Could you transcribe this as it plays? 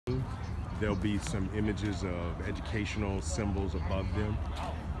there'll be some images of educational symbols above them.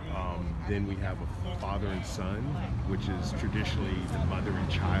 Then we have a father and son, which is traditionally the mother and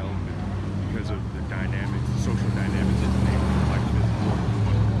child, but because of the dynamics, the social dynamics of the neighborhood, like this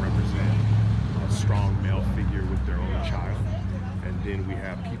represent a strong male figure with their own child. And then we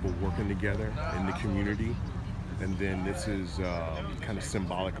have people working together in the community. And then this is kind of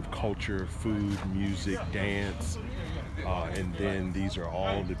symbolic of culture, food, music, dance. And then these are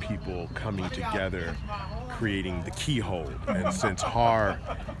all the people coming together, creating the keyhole. And since HAR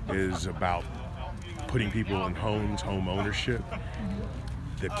is about putting people in homes, home ownership,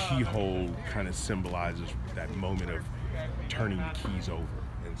 the keyhole kind of symbolizes that moment of turning the keys over.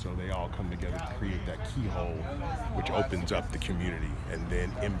 And so they all come together to create that keyhole, which opens up the community. And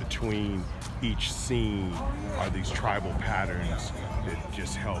then in between each scene are these tribal patterns that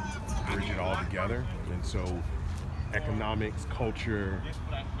just help bridge it all together. And so economics, culture,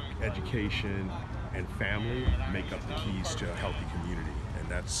 education, and family make up the keys to a healthy community. And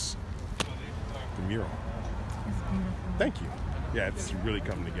that's the mural. It's beautiful. Thank you. Yeah, it's really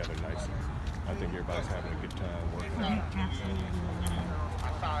coming together nicely. I think everybody's having a good time working on it. Absolutely.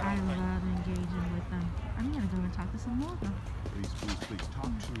 I love engaging with them. I'm going to go and talk to some more of them. Please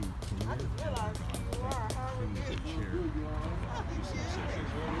talk to Camille, who's the chair of Houston Association of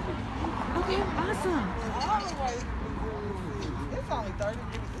Realtors. Okay, awesome. It's only 30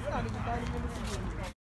 minutes. It's not even 30 minutes.